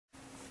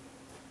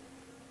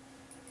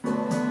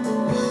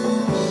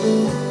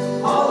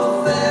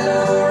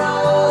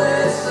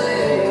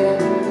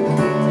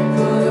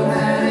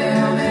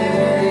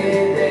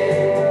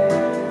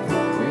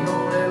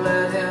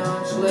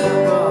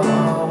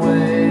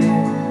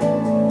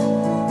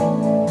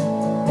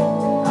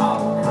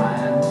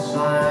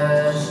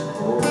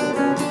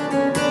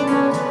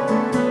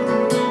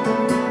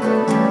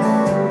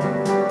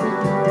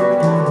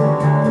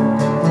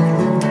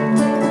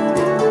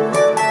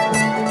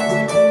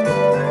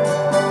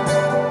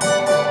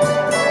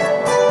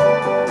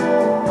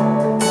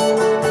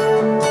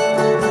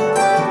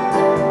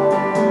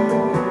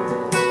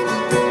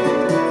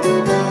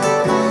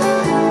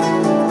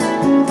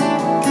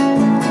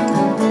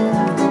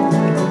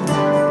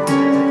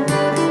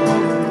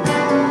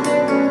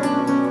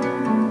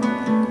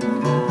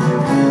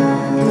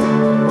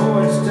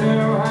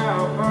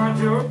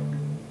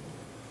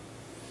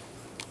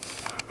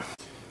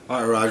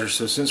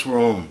So since we're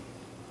on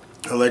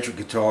electric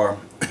guitar,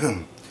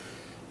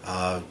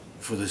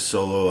 for this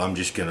solo, I'm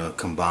just gonna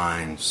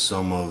combine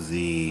some of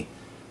the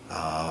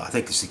I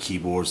think it's the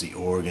keyboards, the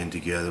organ,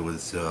 together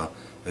with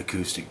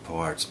acoustic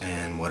parts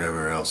and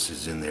whatever else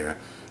is in there.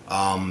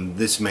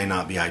 This may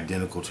not be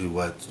identical to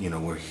what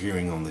we're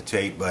hearing on the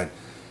tape, but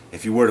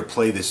if you were to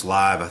play this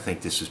live, I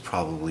think this is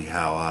probably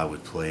how I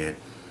would play it,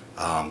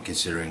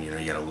 considering you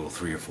got a little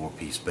 3 or 4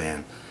 piece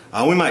band.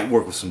 We might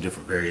work with some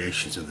different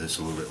variations of this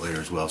a little bit later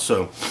as well.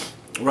 So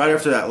right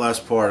after that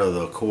last part of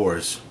the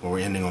chorus, where we're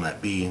ending on that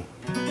B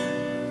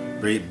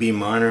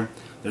minor,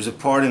 there's a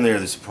part in there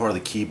that's a part of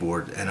the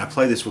keyboard, and I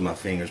play this with my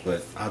fingers,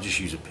 but I'll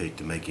just use a pick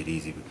to make it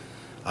easy.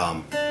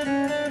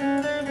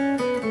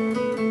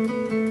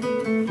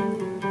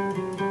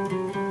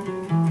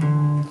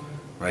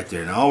 Right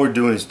there. Now all we're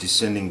doing is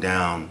descending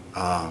down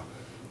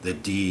the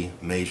D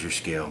major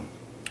scale,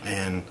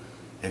 and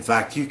in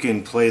fact you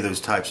can play those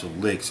types of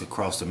licks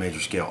across the major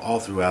scale all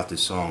throughout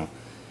this song,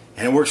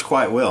 and it works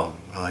quite well.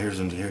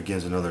 Here again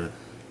is another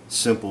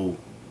simple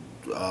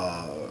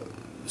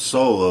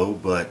solo,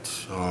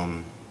 but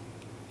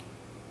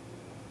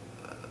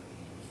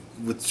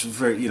with some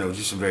very,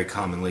 just some very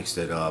common licks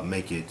that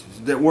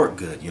that work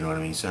good. You know what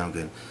I mean? Sound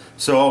good.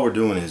 So all we're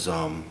doing is,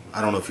 I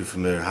don't know if you're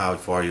familiar how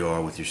far you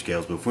are with your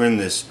scales, but if we're in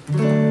this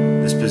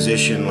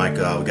position, like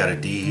we got a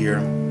D here,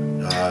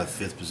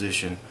 5th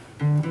position,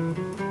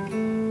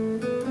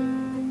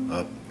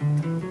 up.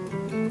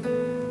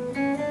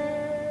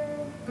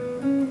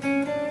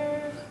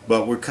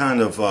 But we're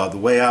kind of the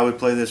way I would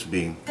play this would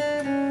be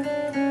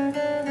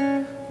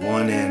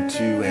 1 and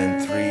 2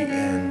 and 3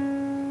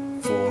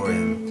 and 4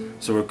 and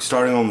so we're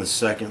starting on the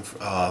second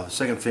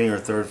finger,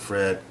 3rd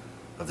fret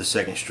of the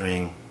 2nd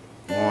string,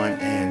 1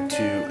 and 2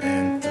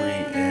 and 3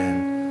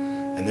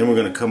 and then we're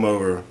going to come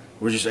over.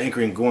 We're just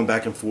anchoring, going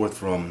back and forth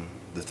from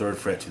the 3rd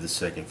fret to the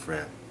 2nd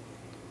fret,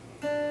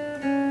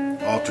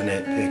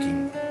 alternate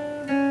picking.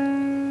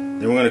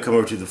 Then we're going to come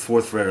over to the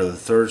 4th fret of the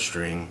 3rd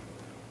string,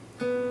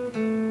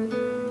 and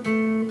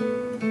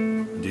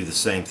do the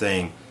same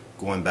thing,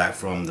 going back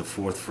from the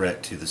 4th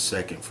fret to the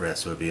 2nd fret.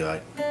 So it'd be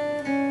like,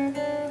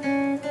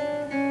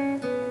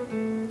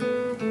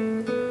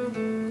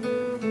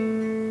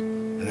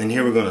 and then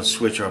here we're going to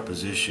switch our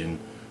position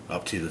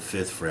up to the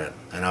 5th fret,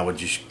 and I would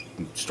just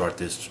start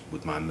this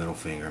with my middle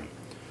finger.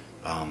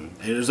 And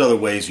there's other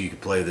ways you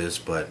could play this,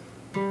 but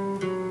then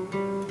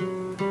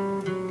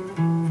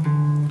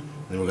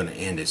we're going to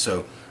end it.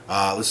 So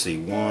let's see,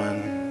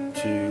 1,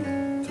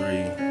 2,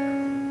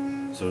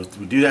 3. So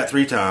we do that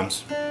 3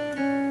 times.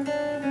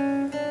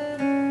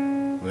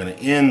 We're going to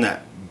end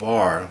that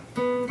bar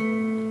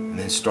and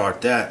then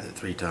start that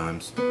 3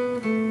 times. We're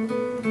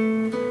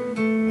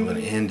going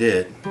to end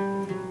it,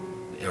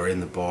 or in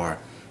the bar,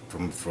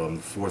 from the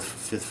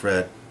 5th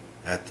fret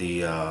at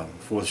the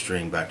 4th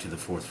string back to the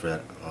 4th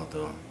fret of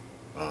the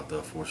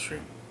 4th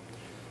string.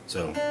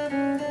 So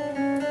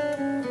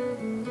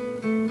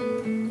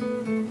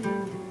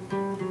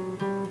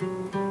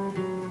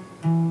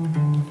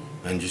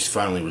and just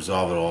finally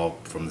resolve it all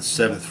from the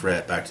 7th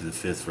fret back to the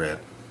 5th fret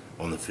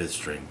on the 5th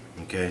string.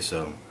 Okay,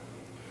 so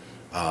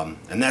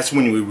and that's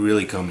when we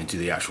really come into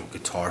the actual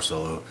guitar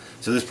solo.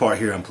 So this part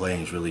here I'm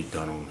playing is really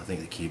done on, I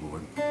think, the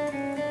keyboard.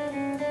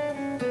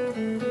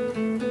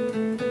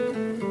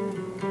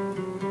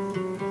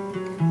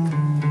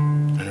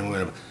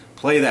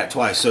 Play that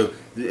twice. So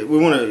we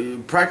want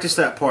to practice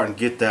that part and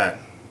get that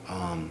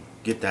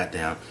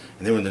down.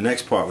 And then when the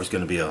next part was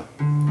going to be a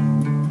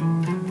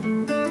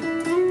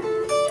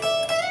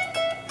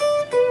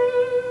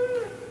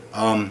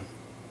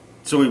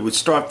so we would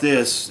start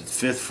this at the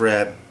 5th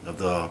fret of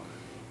the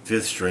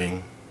 5th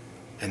string,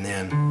 and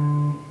then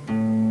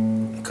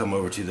come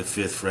over to the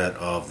 5th fret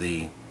of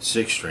the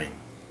 6th string.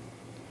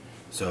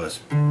 So it's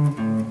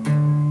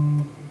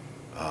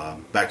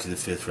back to the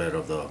 5th fret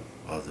of the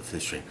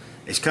 5th string.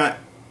 It's kind of,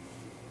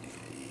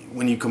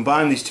 when you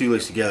combine these 2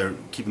 licks together,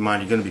 keep in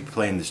mind you're going to be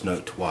playing this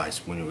note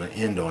twice when you're going to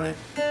end on it.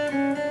 You're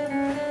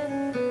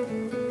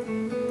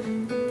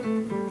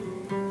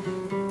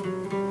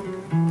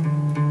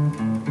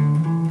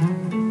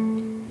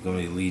going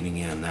to be leading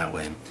in that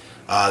way.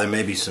 There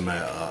may be some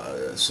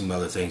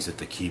other things that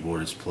the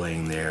keyboard is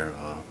playing there,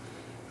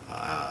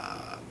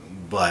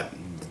 but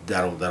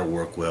that'll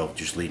work well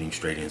just leading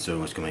straight in.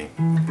 So it's going to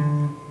be,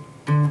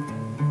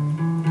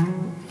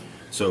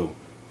 so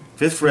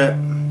 5th fret,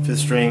 5th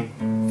string,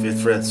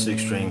 5th fret, 6th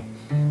string,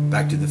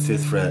 back to the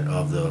 5th fret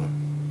of the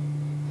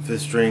 5th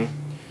string,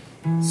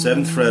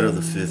 7th fret of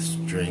the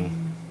 5th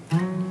string,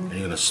 and you're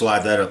going to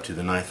slide that up to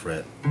the 9th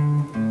fret.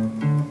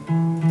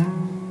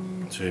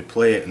 So you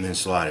play it and then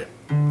slide it.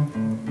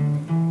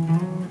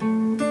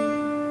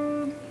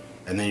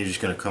 And then you're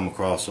just going to come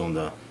across on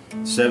the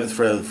 7th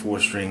fret of the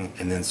 4th string,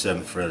 and then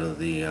 7th fret of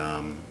the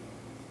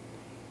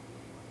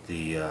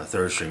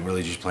 3rd string,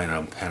 really just playing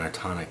a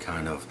pentatonic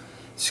kind of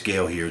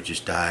scale here,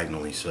 just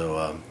diagonally.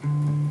 So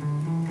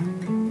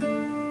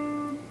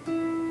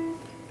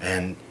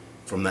and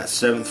from that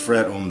 7th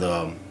fret on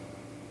the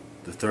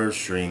 3rd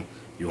string,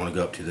 you want to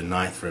go up to the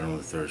 9th fret on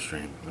the 3rd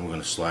string, and we're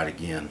going to slide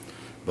again.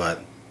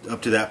 But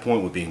up to that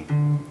point would be,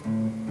 and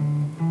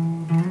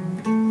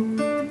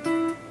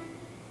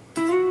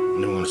then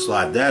we're going to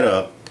slide that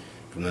up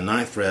from the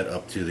 9th fret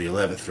up to the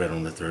 11th fret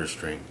on the 3rd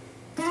string.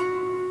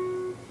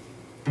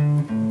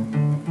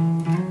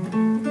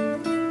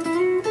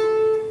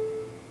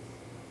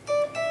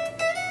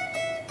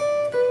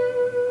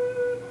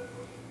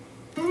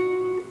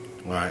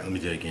 Alright, let me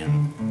do it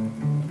again.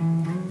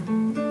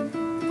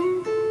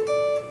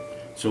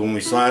 So when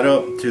we slide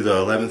up to the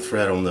 11th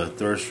fret on the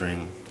 3rd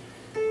string,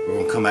 we're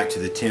going to come back to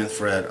the 10th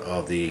fret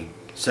of the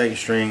 2nd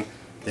string,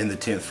 then the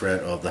 10th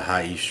fret of the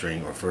high E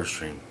string or 1st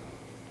string.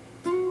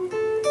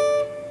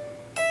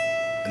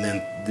 And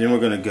then we're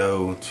going to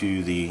go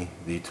to the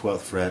 12th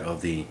fret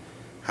of the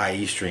high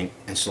E string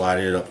and slide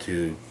it up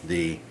to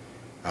the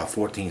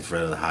 14th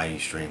fret of the high E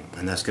string.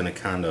 And that's going to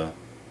kind of,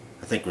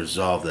 I think,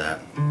 resolve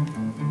that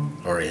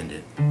or end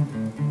it.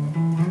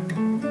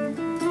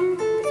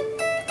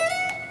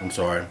 I'm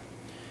sorry.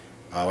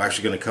 We're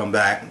actually going to come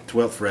back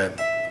 12th fret,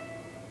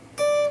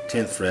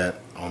 10th fret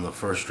on the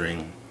 1st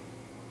string,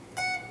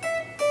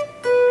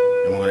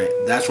 and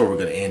that's where we're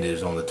going to end it,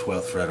 is on the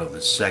 12th fret of the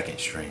 2nd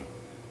string.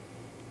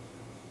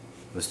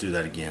 Let's do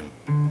that again.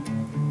 And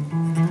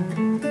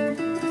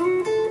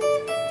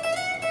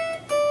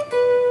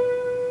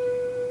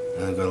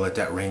I'm going to let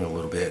that ring a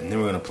little bit, and then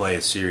we're going to play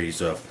a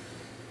series of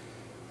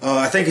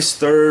I think it's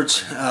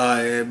thirds,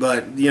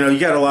 but you know, you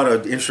got a lot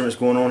of instruments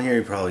going on here.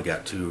 You probably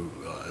got two,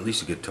 at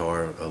least a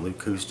guitar, a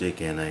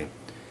acoustic, and an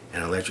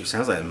electric.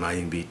 Sounds like it might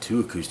even be 2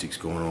 acoustics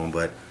going on,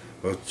 but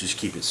we'll just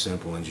keep it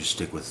simple and just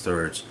stick with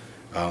thirds.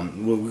 We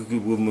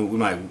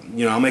might,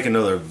 you know, I'll make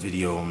another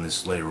video on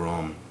this later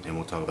on, and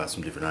we'll talk about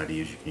some different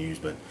ideas you can use.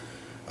 But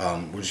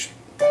we'll just,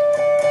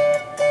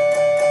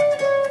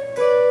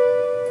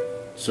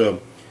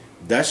 so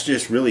that's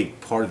just really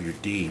part of your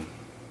D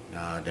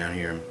down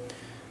here.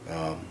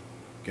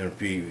 Going to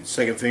be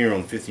 2nd finger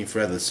on the 15th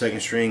fret of the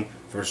 2nd string,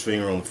 1st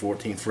finger on the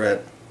 14th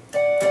fret,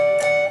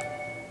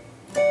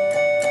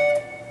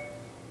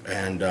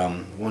 and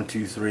 1,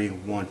 2, 3,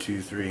 1,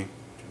 2, 3,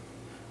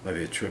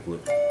 maybe a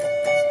triplet,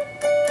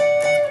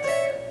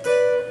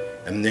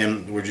 and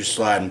then we're just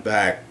sliding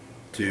back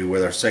to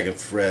where our 2nd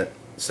fret,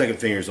 2nd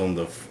finger's on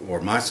the,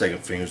 or my 2nd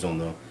finger's on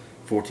the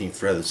 14th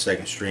fret of the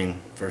 2nd string,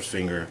 1st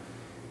finger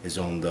is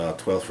on the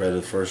 12th fret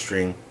of the 1st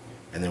string,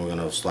 and then we're going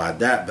to slide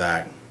that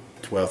back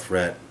 12th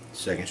fret,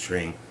 2nd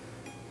string,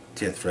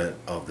 10th fret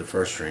of the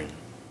 1st string.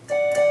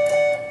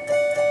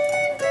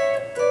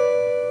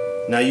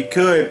 Now you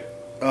could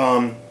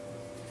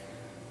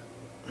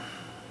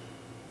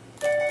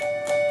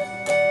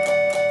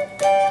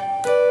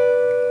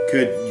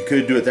you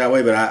could do it that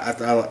way, but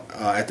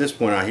at this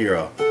point I hear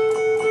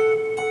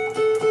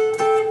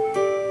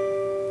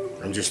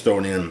I'm just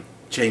throwing in,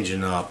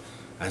 changing up,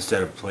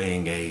 instead of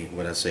playing a,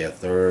 what I say, a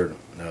third,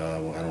 I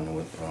don't know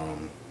what,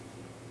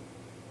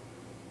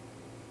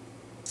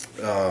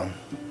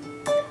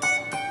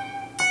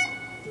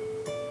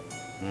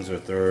 there's our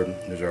third,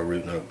 there's our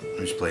root note.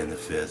 I'm just playing the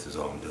 5th is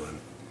all I'm doing.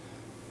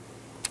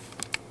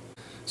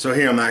 So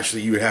here I'm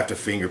actually, you would have to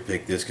finger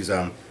pick this, because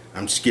I'm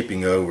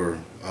skipping over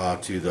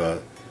to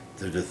the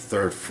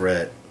 3rd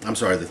fret, I'm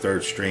sorry, the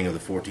 3rd string of the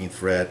 14th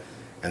fret,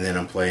 and then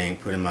I'm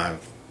putting my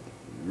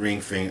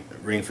ring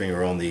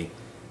finger on the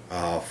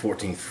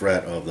 14th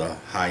fret of the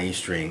high E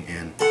string,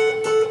 and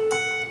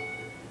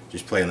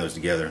just playing those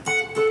together.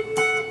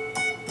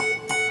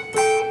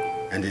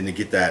 And then to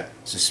get that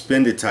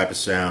suspended type of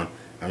sound,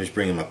 I'm just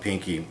bringing my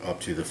pinky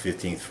up to the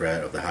 15th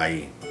fret of the high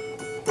E.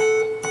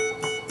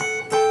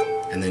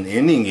 And then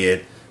ending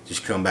it,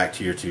 just come back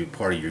to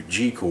part of your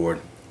G chord.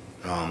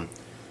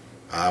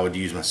 I would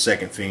use my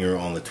 2nd finger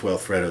on the 12th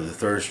fret of the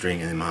 3rd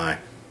string, and then my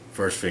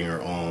 1st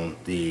finger on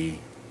the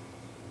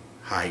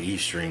high E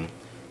string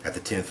at the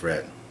 10th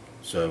fret.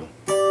 So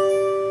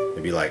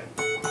it'd be like,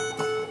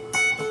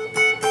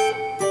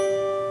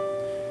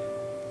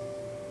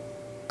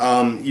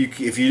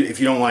 if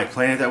you don't like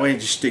playing it that way,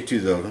 just stick to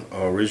the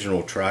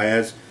original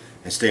triads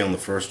and stay on the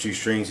first 2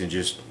 strings, and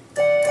just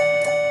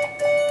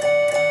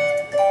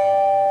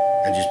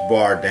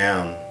bar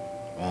down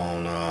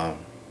on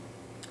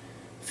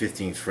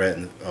 15th fret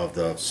of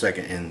the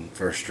 2nd and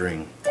 1st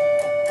string,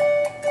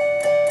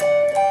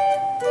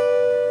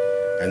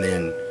 and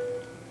then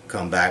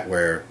come back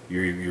where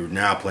you're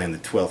now playing the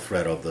 12th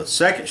fret of the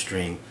 2nd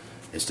string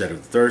instead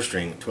of the 3rd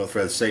string, 12th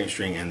fret of the 2nd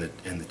string, and the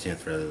 10th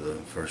fret of the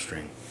 1st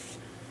string.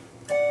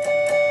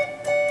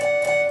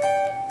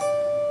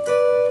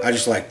 I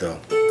just like the,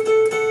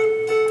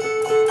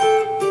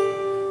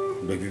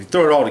 but if you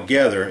throw it all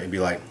together, it'd be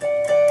like,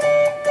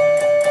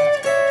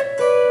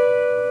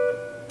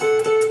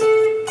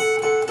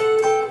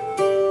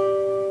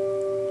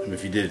 and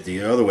if you did it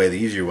the other way, the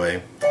easier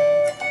way,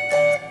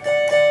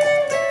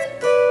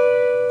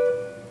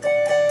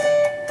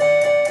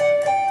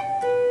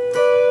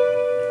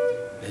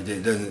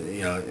 it doesn't,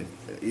 you know,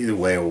 either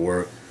way will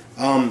work.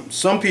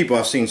 Some people,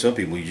 I've seen some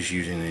people just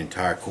using the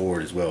entire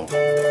chord as well.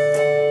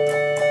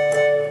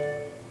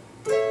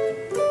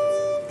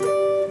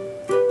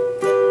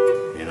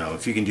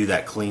 you can do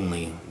that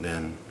cleanly,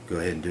 then go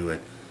ahead and do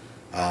it.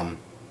 And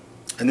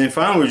then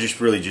finally, we're just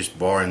really just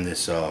barring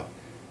this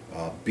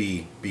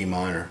B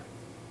minor.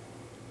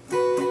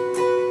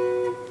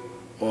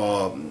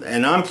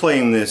 And I'm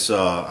playing this,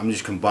 I'm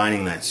just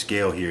combining that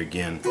scale here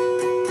again.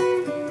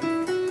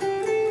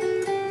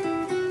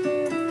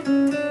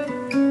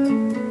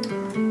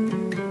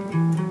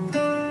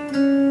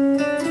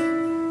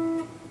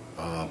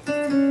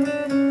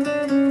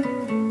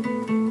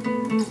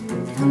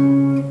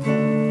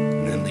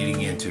 And then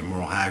leading into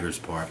Merle Haggard's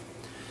part.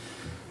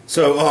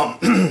 So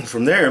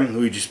from there,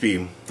 we just be,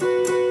 we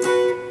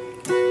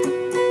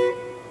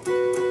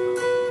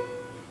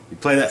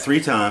play that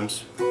 3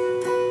 times.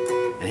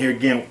 And here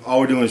again, all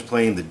we're doing is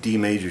playing the D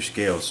major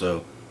scale.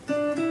 So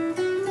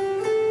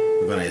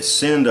we're going to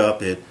ascend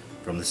up it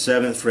from the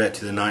 7th fret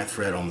to the 9th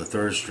fret on the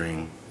 3rd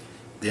string,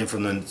 then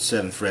from the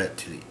 7th fret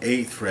to the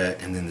 8th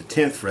fret, and then the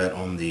 10th fret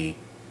on the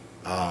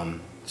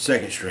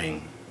 2nd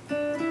string.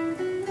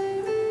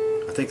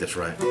 I think that's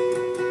right.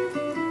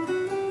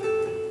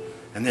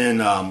 And then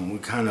we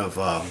kind of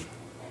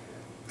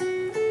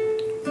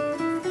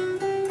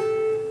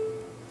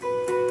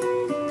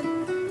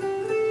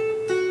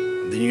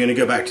then you're going to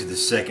go back to the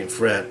 2nd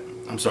fret,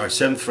 I'm sorry,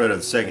 7th fret of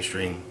the 2nd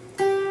string,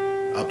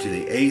 up to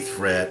the 8th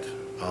fret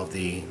of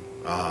the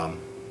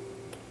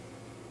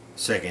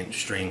 2nd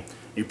string.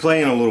 You're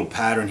playing a little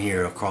pattern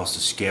here across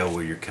the scale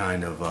where you're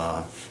kind of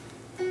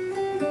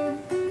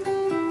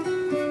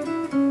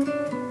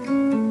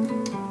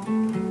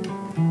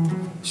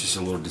it's just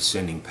a little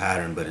descending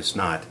pattern, but it's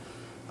not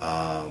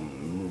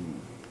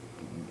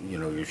you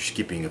know, you're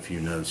skipping a few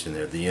notes in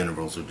there. The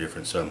intervals are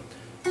different. So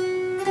then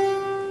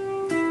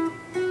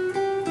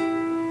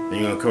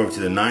you're going to come over to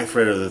the 9th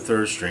fret of the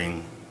 3rd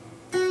string,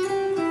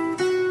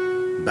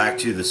 back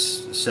to the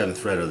 7th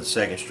fret of the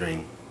 2nd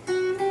string,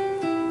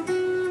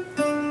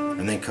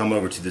 and then come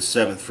over to the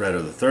 7th fret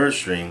of the 3rd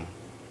string,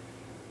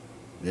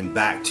 then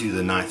back to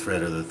the 9th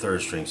fret of the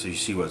 3rd string. So you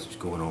see what's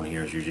going on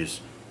here is you're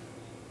just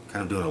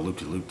kind of doing a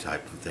loop-to-loop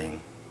type of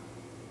thing.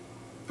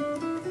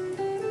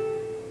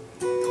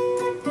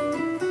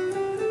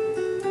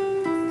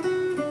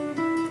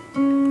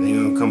 Then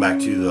you're going to come back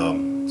to the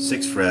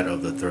 6th fret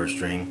of the 3rd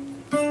string,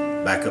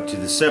 back up to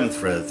the 7th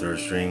fret of the 3rd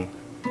string,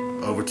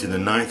 over to the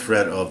 9th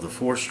fret of the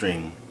 4th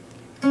string,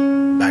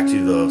 back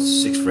to the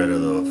 6th fret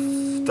of the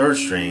 3rd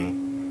string,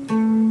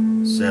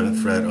 7th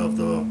fret of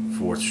the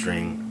 4th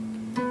string,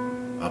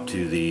 up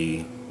to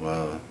the,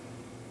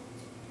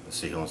 let's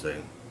see, hold on a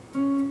second.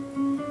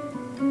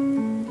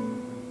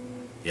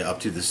 Yeah, up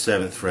to the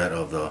 7th fret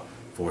of the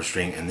 4th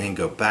string, and then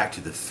go back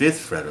to the 5th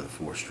fret of the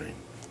 4th string.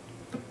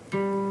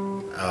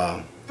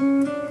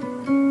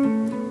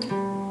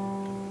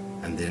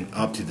 And then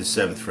up to the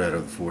 7th fret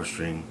of the 4th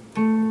string,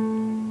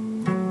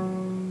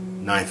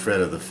 9th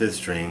fret of the 5th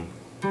string,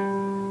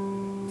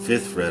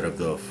 5th fret of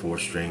the 4th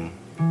string,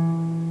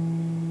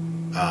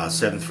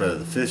 7th fret of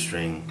the 5th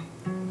string,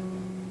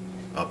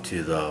 up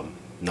to the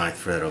 9th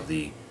fret of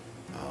the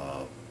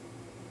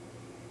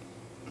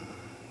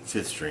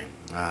 5th string.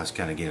 It's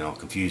kind of getting all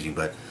confusing,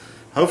 but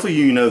hopefully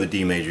you know the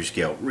D major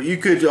scale. You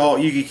could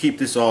keep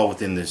this all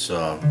within this.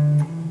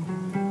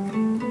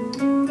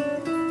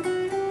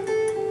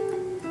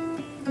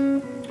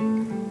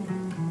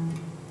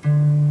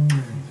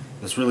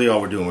 That's really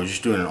all we're doing. We're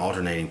just doing an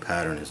alternating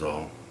pattern is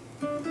all.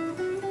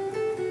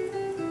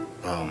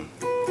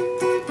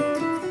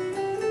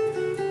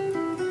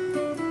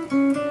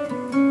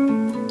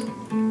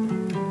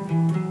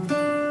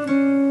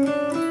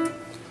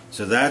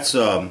 So that's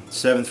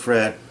 7th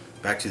fret,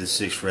 back to the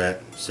 6th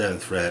fret,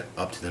 7th fret,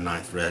 up to the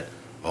 9th fret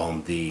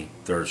on the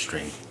 3rd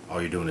string. All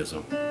you're doing is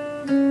and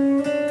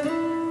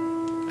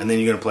then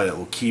you're going to play that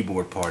little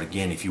keyboard part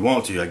again if you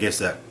want to. I guess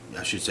that,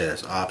 I should say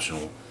that's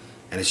optional,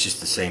 and it's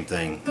just the same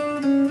thing.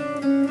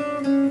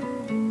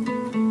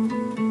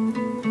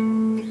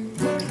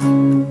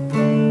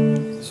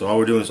 So all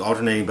we're doing is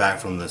alternating back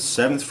from the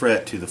 7th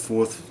fret to the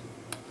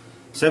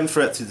 7th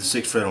fret to the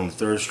 6th fret on the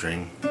 3rd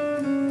string.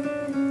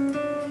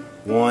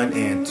 1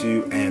 and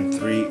 2 and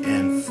 3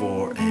 and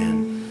 4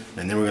 and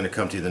then we're going to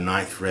come to the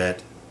 9th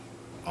fret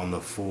on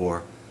the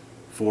 4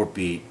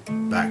 beat,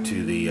 back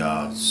to the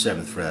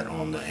 7th fret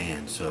on the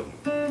and. So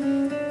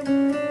and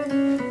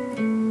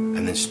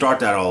then start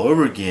that all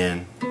over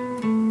again,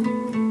 and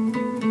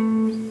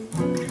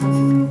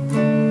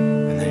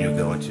then you'll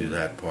go into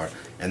that part,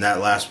 and that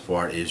last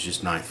part is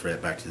just 9th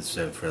fret back to the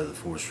 7th fret of the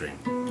 4th string.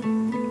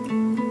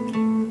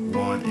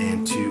 1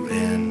 and 2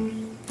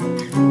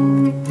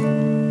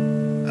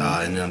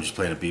 and then I'm just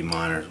playing a B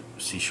minor,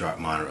 C sharp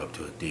minor up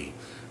to a D.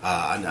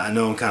 I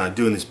know I'm kind of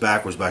doing this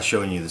backwards by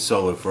showing you the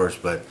solo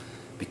first, but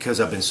because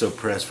I've been so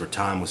pressed for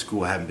time with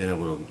school, I haven't been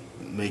able to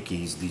make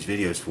these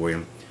videos for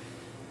you.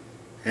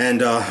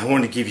 And I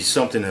wanted to give you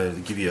something to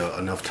give you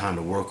enough time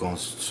to work on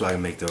so I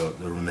can make the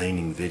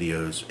remaining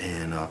videos.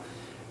 And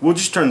we'll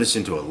just turn this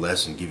into a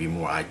lesson, give you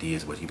more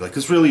ideas of what you play.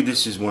 Because really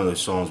this is one of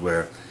those songs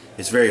where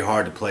it's very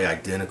hard to play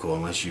identical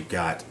unless you've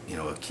got, you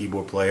know, a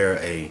keyboard player,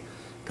 a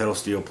pedal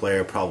steel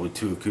player, probably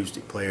 2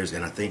 acoustic players,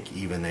 and I think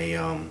even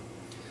a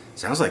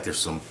Sounds like there's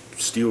some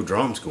steel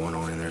drums going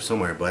on in there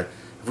somewhere, but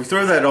if we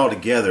throw that all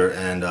together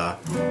and I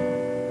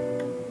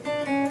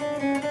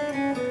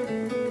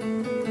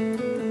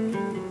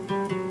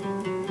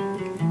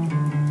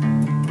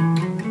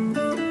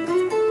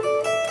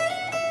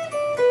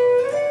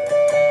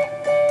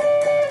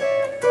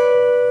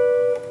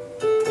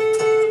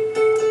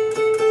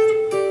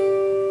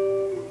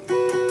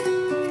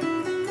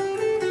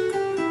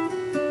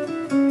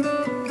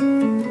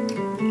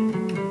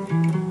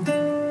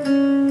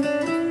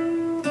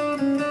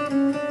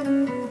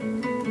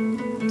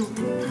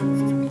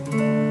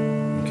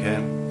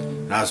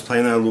was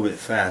playing that a little bit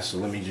fast, so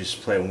let me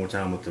just play it one more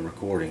time with the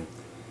recording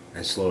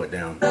and slow it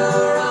down.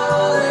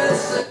 Let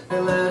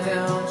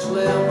him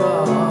slip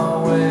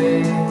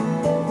away.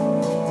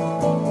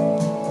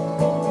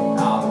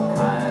 Our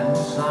kind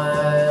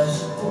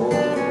science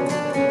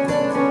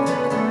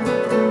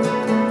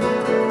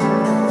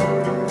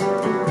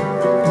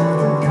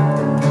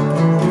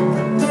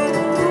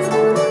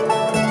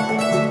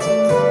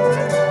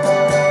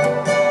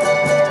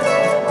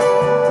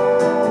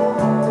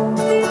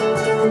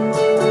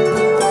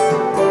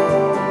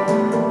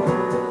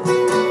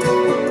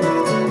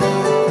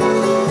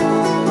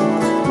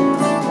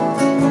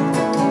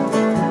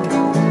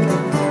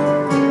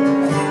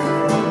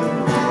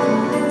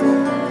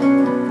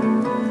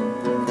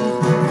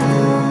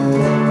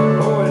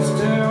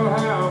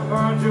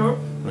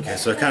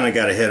So I kind of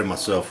got ahead of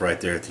myself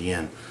right there at the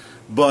end,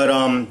 but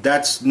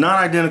that's not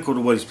identical to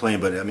what he's playing.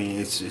 But I mean,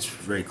 it's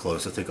very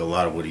close. I think a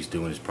lot of what he's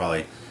doing is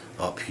probably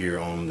up here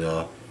on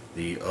the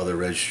other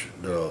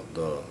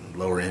the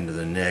lower end of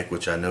the neck,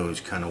 which I know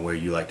is kind of where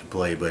you like to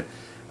play. But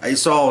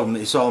it's all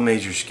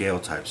major scale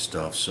type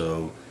stuff.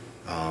 So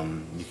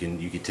you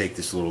can take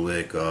this little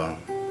lick.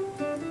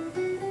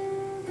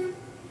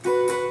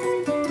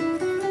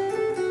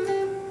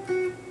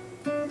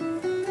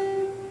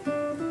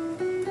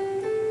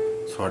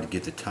 It's hard to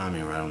get the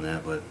timing right on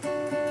that, but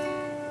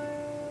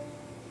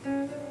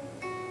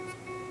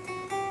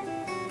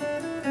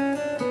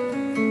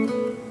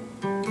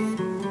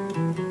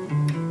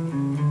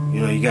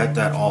you know, you got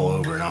that all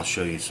over, and I'll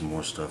show you some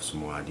more stuff, some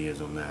more ideas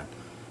on that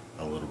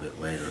a little bit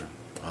later.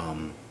 But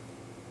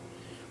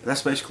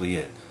that's basically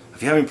it.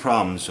 If you have any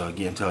problems,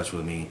 get in touch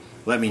with me.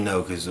 Let me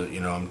know, because you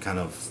know, I'm kind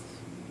of,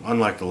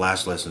 unlike the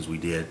last lessons we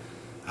did,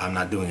 I'm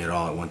not doing it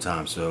all at one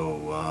time.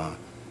 So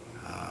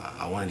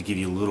I wanted to give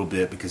you a little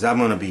bit, because I'm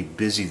going to be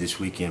busy this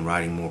weekend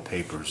writing more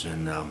papers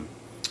and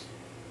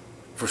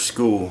for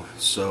school.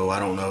 So I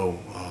don't know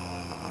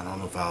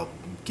if I'll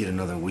get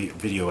another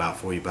video out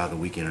for you by the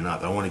weekend or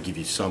not. But I want to give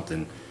you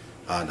something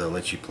to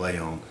let you play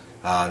on.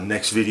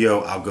 Next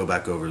video, I'll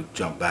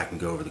jump back and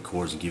go over the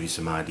chords and give you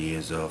some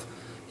ideas of,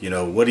 you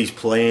know, what he's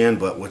playing,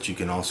 but what you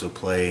can also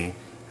play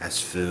as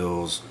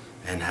fills,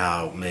 and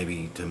how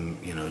maybe to,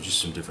 you know, just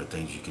some different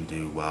things you can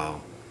do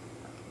while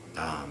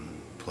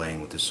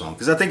playing with this song,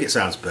 because I think it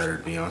sounds better,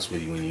 to be honest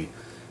with you, when you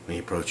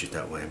approach it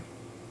that way,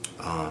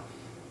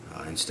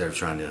 instead of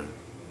trying to,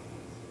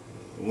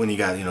 when you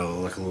got, you know,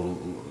 like a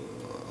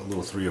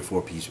little 3 or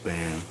 4 piece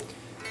band.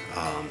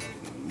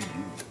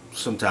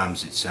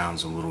 Sometimes it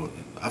sounds a little,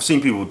 I've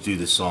seen people do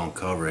this song,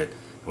 cover it,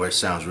 where it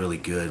sounds really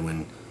good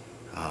when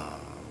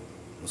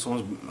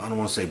someone's, I don't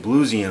want to say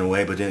bluesy in a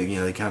way, but they, you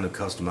know, they kind of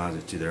customize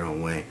it to their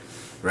own way,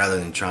 rather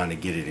than trying to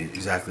get it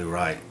exactly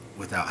right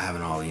without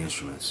having all the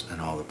instruments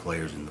and all the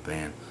players in the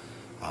band.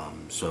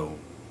 So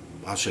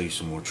I'll show you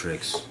some more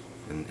tricks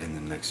in the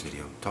next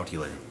video. Talk to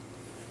you later.